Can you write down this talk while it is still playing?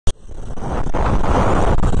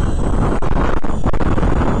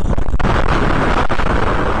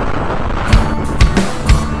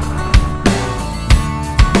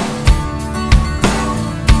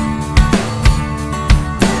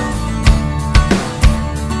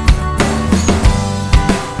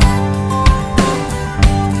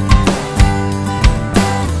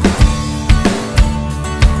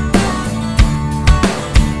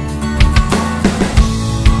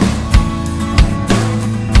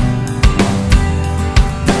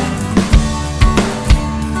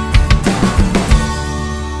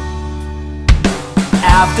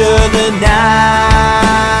after the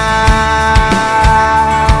night.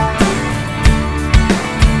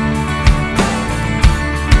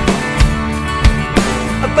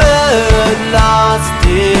 A bird lost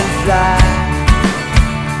in flight,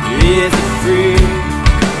 is it free?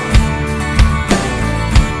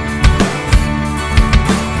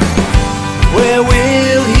 Where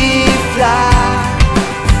will he fly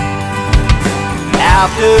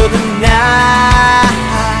after the night?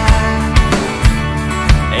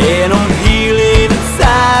 And I'm healing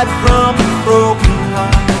inside from the broken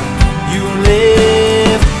heart you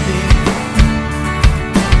left me.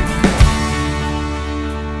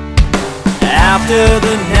 After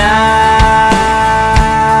the night,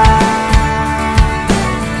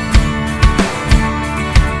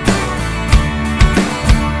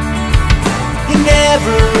 you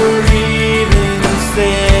never even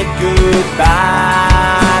said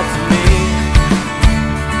goodbye to me.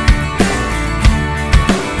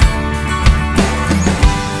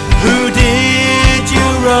 Who did you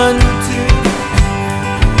run to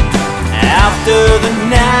after the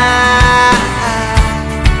night?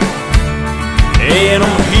 And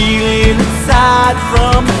I'm healing inside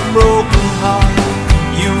from the broken heart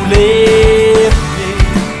you left me.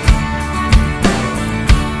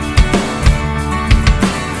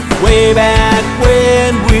 Way back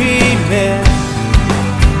when we met,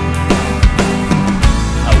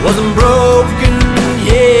 I wasn't broken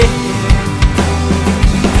yet.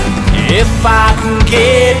 If I can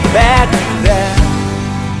get back to that,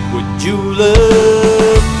 would you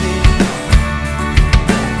love me?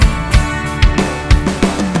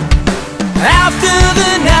 After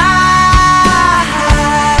the night,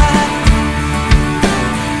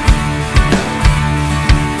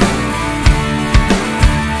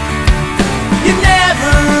 you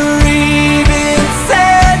never even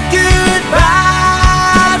said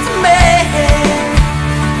goodbye to me.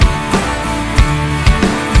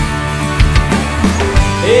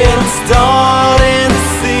 And I'm starting to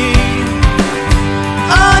see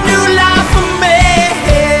a new life for me.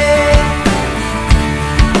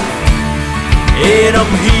 And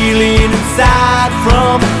I'm healing inside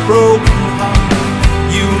from the broken heart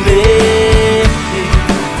you left me.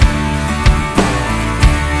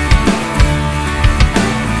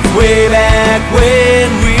 Way back when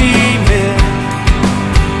we met,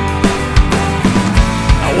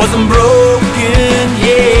 I wasn't broken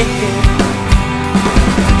yet.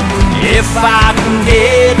 If I can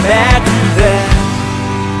get